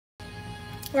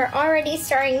we're already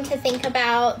starting to think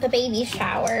about the baby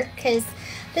shower, because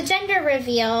the gender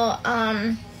reveal,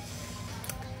 I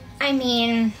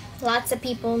mean, lots of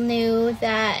people knew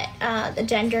that the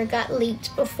gender got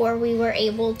leaked before we were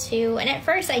able to, and at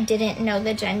first I didn't know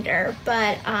the gender,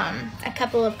 but a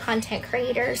couple of content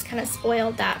creators kind of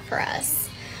spoiled that for us.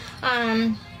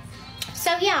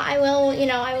 So yeah, I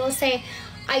will say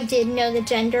I did know the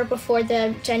gender before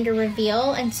the gender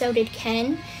reveal, and so did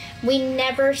Ken. We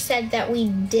never said that we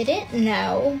didn't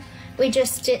know. We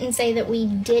just didn't say that we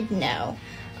did know.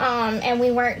 And we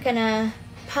weren't gonna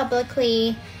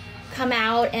publicly come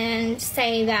out and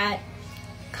say that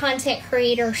content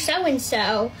creator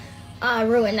so-and-so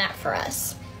ruined that for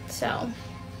us. So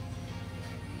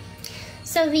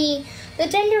the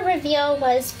gender reveal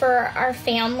was for our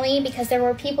family, because there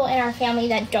were people in our family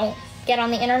that don't get on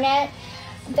the internet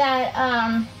that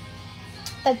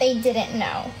that they didn't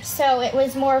know. So it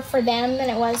was more for them than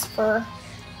it was for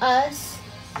us.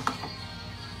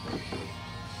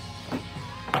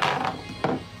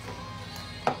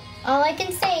 All I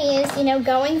can say is,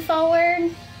 going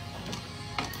forward,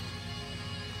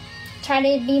 try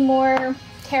to be more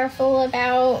careful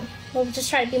about, we'll just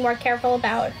try to be more careful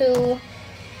about who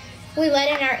we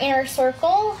let in our inner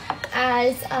circle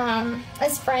as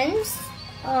friends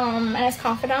and as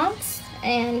confidants,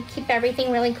 and keep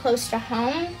everything really close to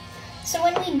home. So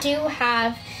when we do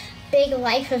have big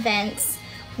life events,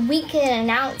 we can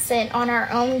announce it on our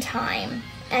own time,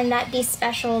 and that be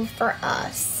special for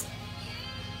us.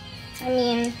 I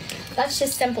mean, that's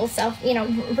just simple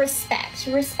respect.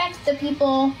 Respect the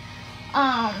people,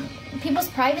 people's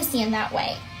privacy in that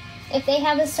way. If they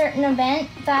have a certain event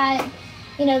that,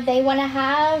 they want to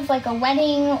have, like a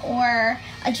wedding or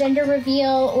a gender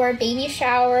reveal or a baby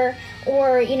shower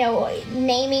or,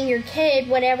 naming your kid,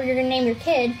 whatever you're going to name your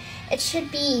kid, it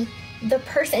should be the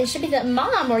person, it should be the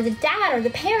mom or the dad or the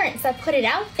parents that put it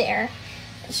out there.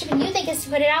 It should be you that gets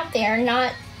to put it out there,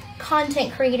 not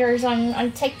content creators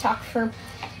on TikTok for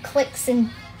clicks and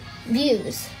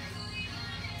views.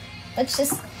 That's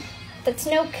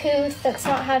no couth, that's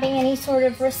not having any sort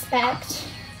of respect.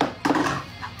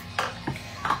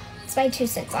 That's my 2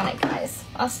 cents on it, guys.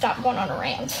 I'll stop going on a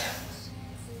rant.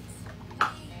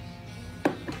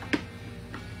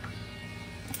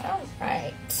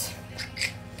 Alright.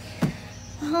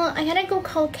 Well, I gotta go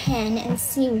call Ken and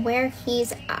see where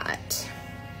he's at.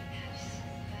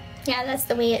 Yeah, that's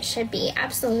the way it should be.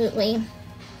 Absolutely.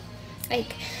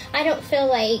 Like, I don't feel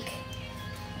like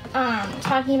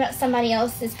talking about somebody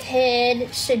else's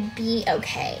kid should be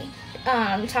okay.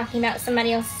 Talking about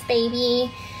somebody else's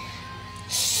baby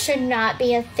should not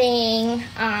be a thing.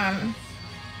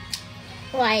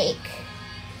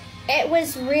 It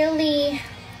was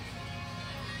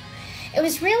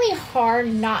really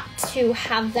hard not to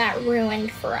have that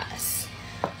ruined for us.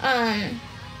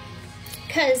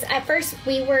 Because at first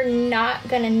we were not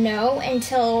gonna know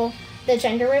until the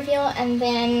gender reveal, and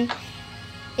then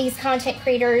these content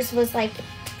creators was like,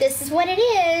 this is what it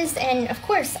is, and of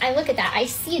course I look at that, I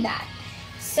see that.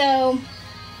 So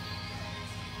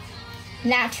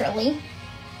naturally,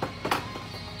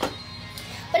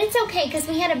 but it's okay because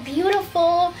we had a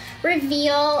beautiful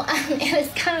reveal. It was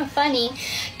kind of funny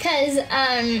because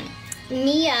I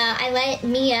let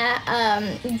Mia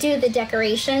do the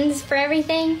decorations for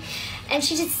everything, and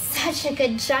she did such a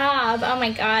good job. Oh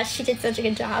my gosh, she did such a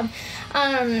good job.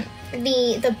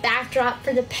 The backdrop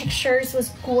for the pictures was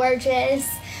gorgeous.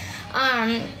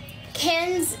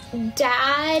 Ken's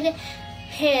dad,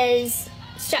 his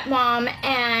stepmom,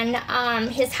 and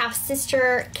his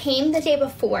half-sister came the day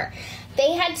before.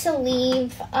 They had to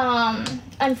leave,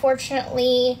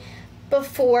 unfortunately,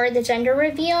 before the gender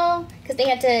reveal because they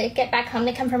had to get back home.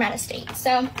 They come from out of state.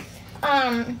 So,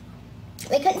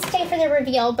 they couldn't stay for the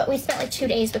reveal, but we spent like 2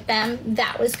 days with them.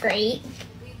 That was great.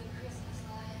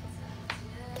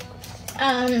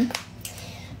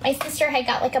 My sister had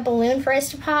got like a balloon for us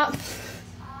to pop,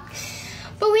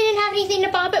 but we didn't have anything to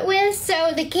pop it with,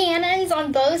 so the cannons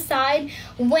on both sides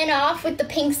went off with the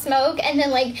pink smoke, and then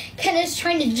like Kenna's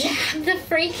trying to jab the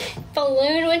freaking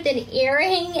balloon with an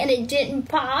earring, and it didn't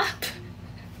pop.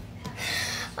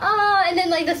 Oh, and then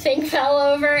like the thing fell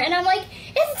over, and I'm like,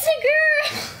 it's a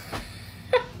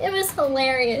girl! It was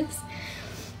hilarious.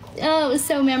 Oh, it was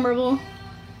so memorable.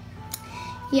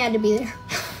 He had to be there.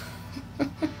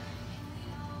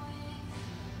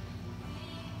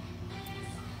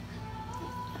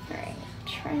 Alright,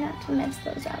 try not to mess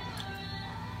those up.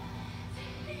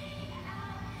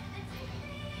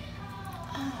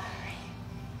 Alright.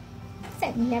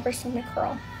 I've never seen a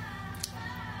curl.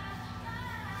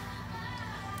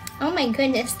 Oh my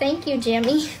goodness, thank you,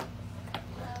 Jimmy.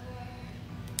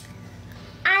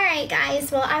 Alright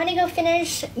guys, well I'm gonna go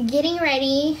finish getting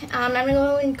ready. I'm gonna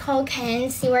go and call Ken,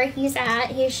 see where he's at.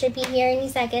 He should be here any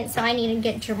second, so I need to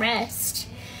get dressed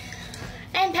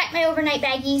and pack my overnight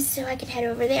baggies so I can head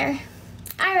over there.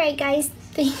 Alright guys,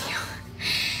 thank you.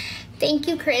 Thank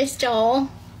you, Crystal.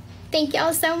 Thank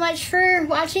y'all so much for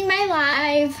watching my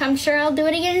live. I'm sure I'll do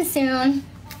it again soon.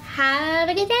 Have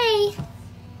a good day.